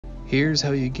Here's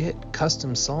how you get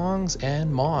custom songs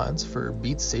and mods for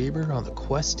Beat Saber on the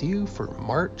Quest 2 for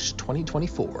March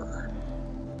 2024.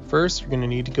 First, you're going to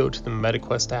need to go to the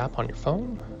MetaQuest app on your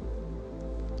phone.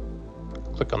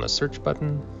 Click on the search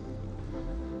button.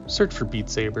 Search for Beat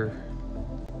Saber.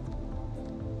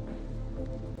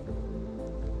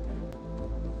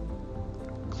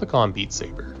 Click on Beat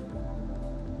Saber.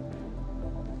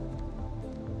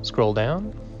 Scroll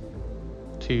down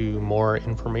to more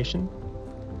information.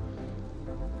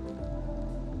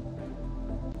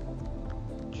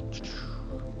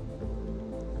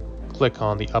 Click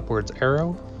on the upwards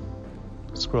arrow,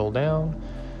 scroll down,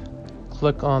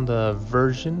 click on the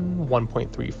version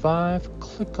 1.35,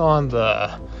 click on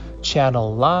the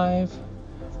channel live,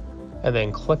 and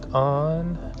then click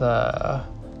on the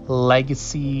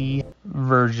legacy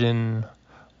version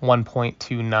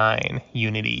 1.29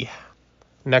 Unity.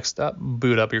 Next up,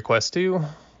 boot up your Quest 2,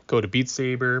 go to Beat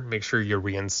Saber, make sure you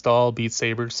reinstall Beat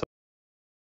Saber.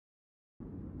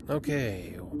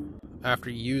 Okay,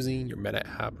 after using your Meta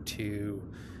app to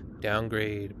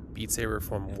downgrade Beat Saber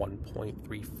from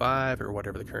 1.35 or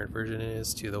whatever the current version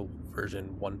is to the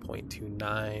version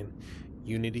 1.29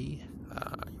 Unity,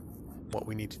 what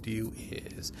we need to do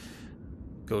is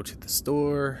go to the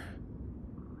store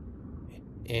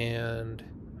and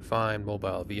find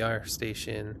Mobile VR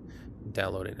Station,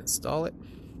 download and install it.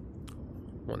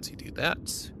 Once you do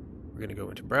that, we're going to go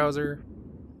into browser.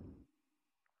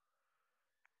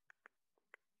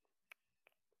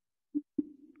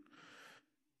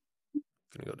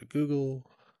 Going to go to Google.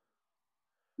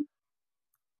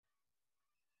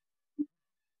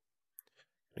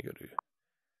 Going to go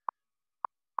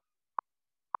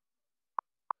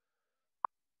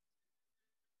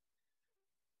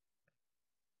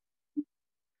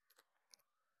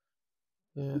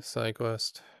to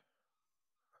SideQuest.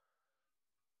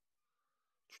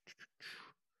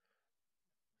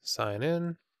 Sign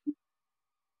in.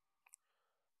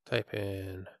 Type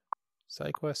in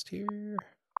SideQuest here.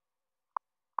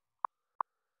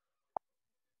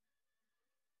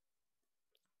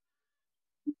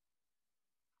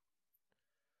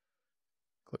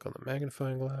 Click on the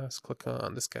magnifying glass. Click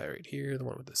on this guy right here, the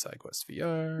one with the SideQuest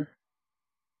VR.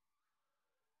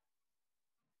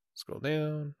 Scroll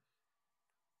down.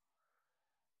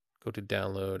 Go to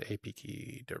download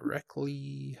APK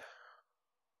directly.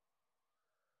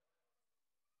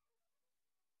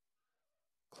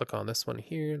 Click on this one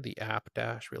here, the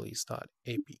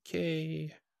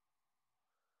app-release.apk.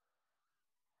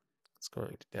 It's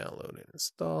going to download and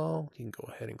install. You can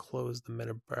go ahead and close the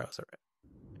meta browser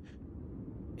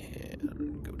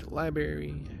and go to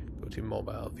library, go to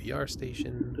mobile VR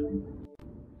station.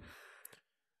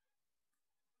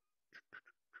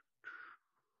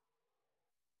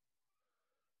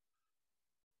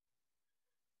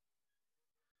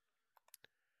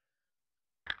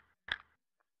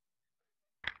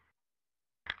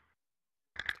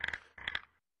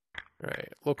 All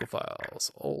right, local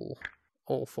files, all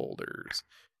folders,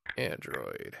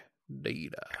 Android,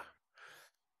 data,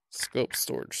 scope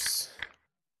storage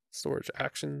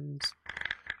actions,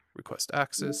 request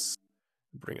access,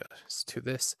 bring us to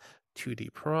this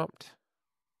 2D prompt.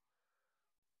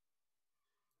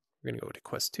 We're going to go to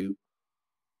Quest 2, and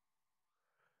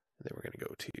then we're going to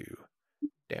go to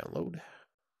download, and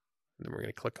then we're going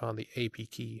to click on the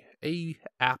APK,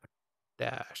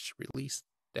 app-release-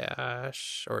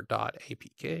 or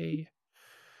 .apk.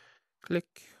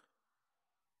 Click.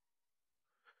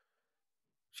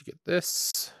 You get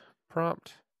this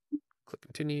prompt. Click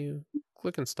continue.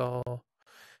 Click install.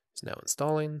 It's now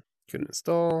installing. Click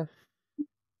install.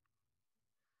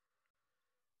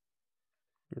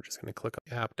 We're just going to click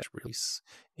on app-release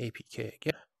APK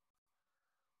again.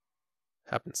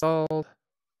 App installed.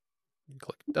 You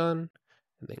click done,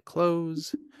 and then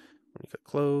close. When you click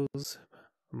close,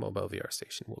 mobile VR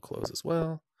station will close as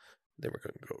well. Then we're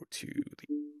going to go to the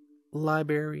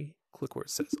library. Click where it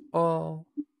says all.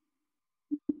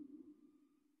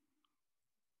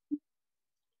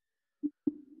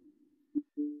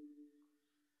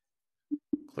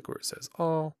 Click where it says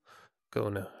all. Go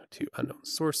now to unknown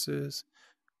sources.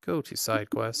 Go to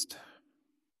SideQuest.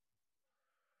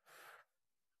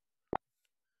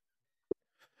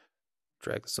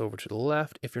 Drag this over to the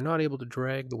left. If you're not able to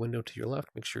drag the window to your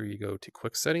left, make sure you go to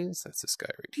quick settings. That's this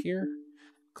guy right here.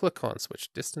 Click on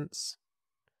switch distance.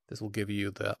 This will give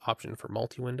you the option for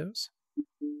multi-windows.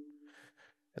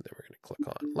 And then we're going to click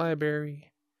on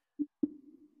library.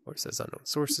 Where it says unknown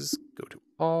sources, go to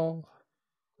all.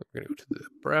 We're going to go to the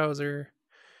browser.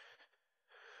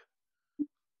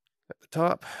 At the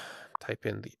top, type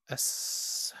in the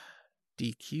sdq.st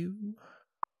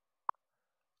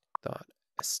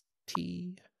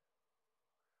 .t/link.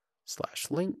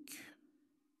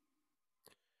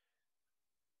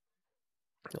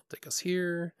 It'll take us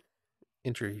here.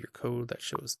 Enter your code that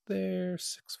shows there,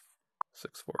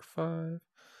 645-972.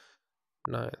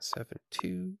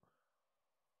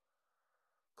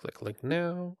 Click link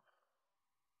now.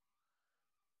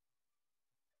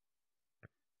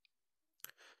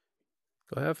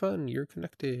 Go have fun, you're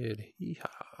connected.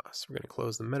 Yeehaw. So we're going to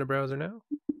close the meta browser now.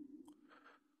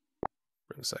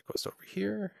 Bring SideQuest over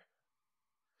here.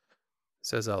 It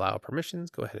says allow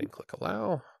permissions. Go ahead and click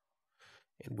allow.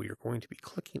 And we are going to be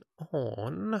clicking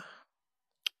on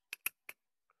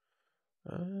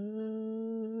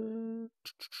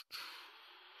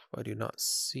I do not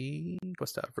see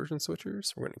Quest app version switchers.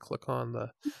 So we're going to click on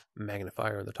the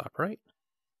magnifier in the top right.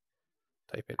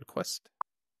 Type in Quest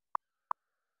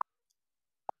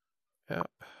app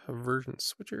version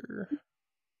switcher.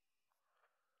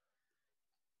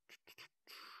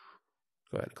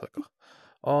 Go ahead and click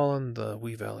all on the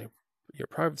We Value Your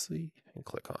Privacy and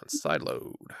click on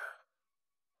Sideload.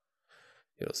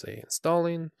 It'll say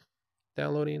installing,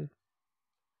 downloading,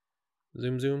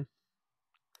 zoom.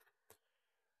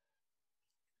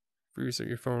 If you reset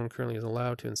your phone currently is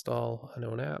allowed to install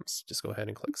unknown apps, just go ahead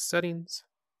and click Settings.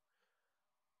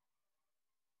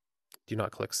 Do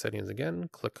not click Settings again.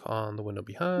 Click on the window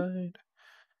behind.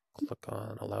 Click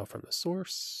on Allow from the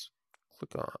source.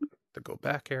 Click on the Go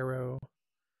Back arrow.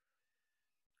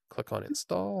 Click on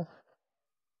Install.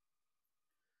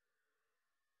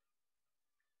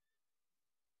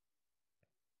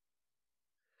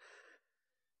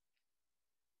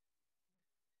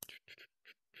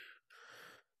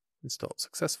 Installed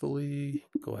successfully.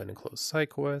 Go ahead and close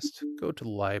SideQuest. Go to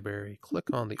the library. Click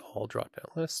on the All drop-down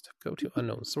list. Go to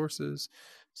Unknown Sources.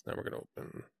 So now we're going to open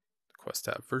the Quest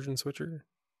app version switcher.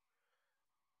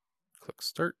 Click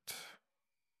Start.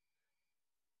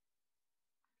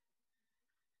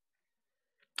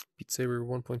 Beat Saber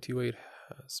 1.28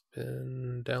 has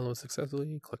been downloaded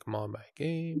successfully. Click Mod My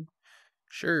Game.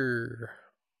 Sure.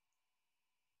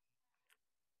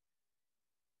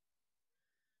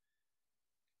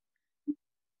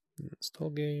 Install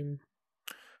game.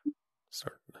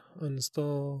 Start.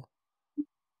 Uninstall.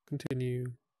 Continue.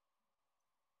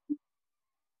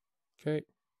 Okay.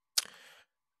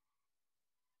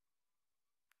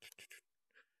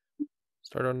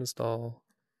 Start uninstall.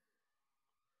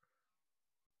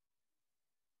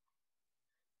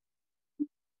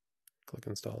 Click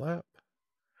Install App.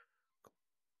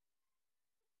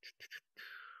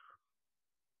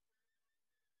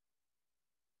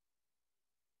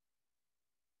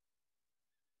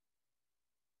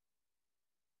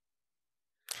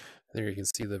 There you can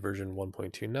see the version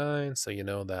 1.29, so you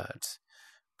know that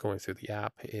going through the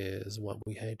app is what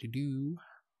we had to do.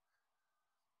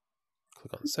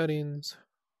 Click on Settings.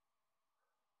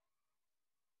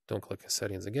 Don't click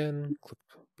Settings again. Click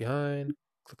behind.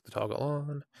 Click the toggle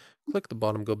on. Click the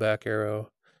bottom Go Back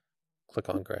arrow. Click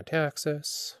on Grant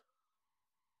Access.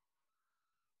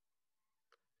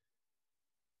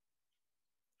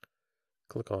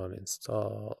 Click on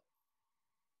Install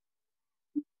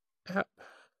App.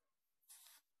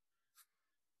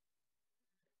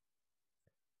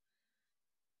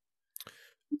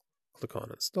 Click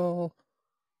on Install.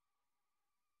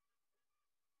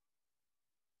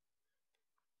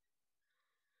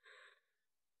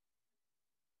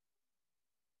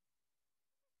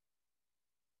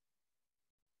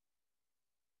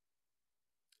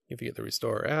 If you get the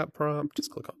Restore App prompt,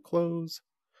 just click on Close.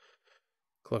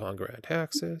 Click on Grant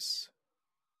Access.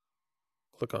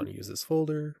 Click on Use this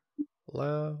folder.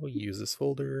 Allow. Use this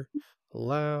folder.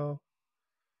 Allow.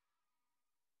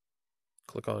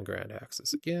 Click on Grant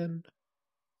Access again.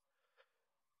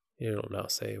 It'll now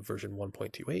say version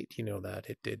 1.28. You know that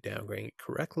it did downgrade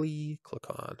correctly. Click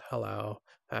on Allow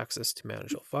Access to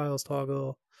Manage All Files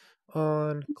toggle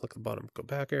on. Click the bottom Go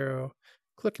Back arrow.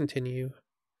 Click Continue.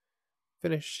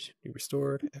 Finish. You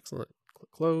restored. Excellent.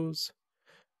 Click Close.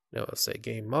 Now it'll say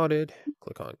Game Modded.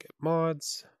 Click on Get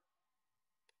Mods.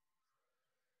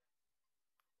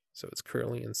 So it's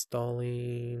currently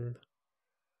installing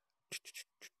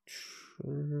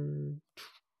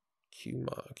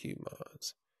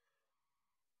QMods.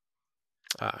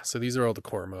 So these are all the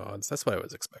core mods. That's what I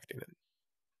was expecting it.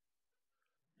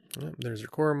 There's your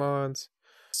core mods.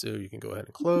 So you can go ahead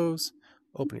and close,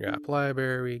 open your app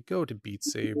library, go to Beat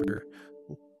Saber.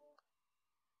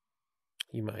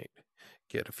 You might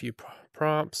get a few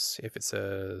prompts. If it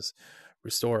says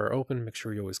restore or open, make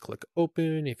sure you always click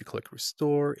open. If you click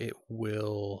restore, it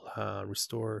will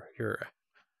restore your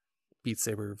Beat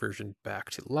Saber version back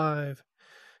to live.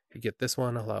 If you get this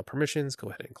one, allow permissions, go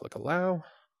ahead and click allow.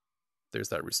 there's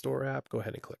that restore app. Go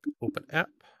ahead and click open app.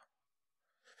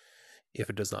 If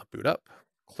it does not boot up,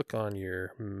 click on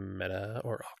your Meta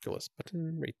or Oculus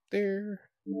button right there.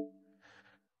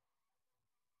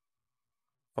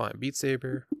 Find Beat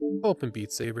Saber, open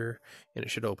Beat Saber, and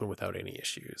it should open without any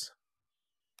issues.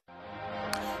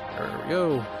 There we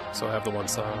go. So I have the one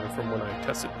song from when I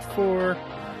tested before.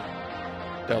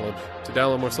 To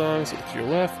download more songs, look to your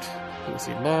left,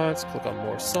 see mods, click on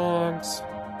more songs.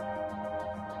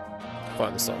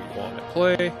 Find the song you want to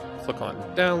play, click on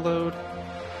download.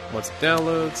 Once it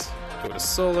downloads, go to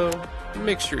solo,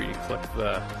 make sure you click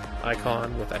the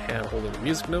icon with that hand holding the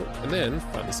music note, and then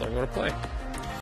find the song you want to play.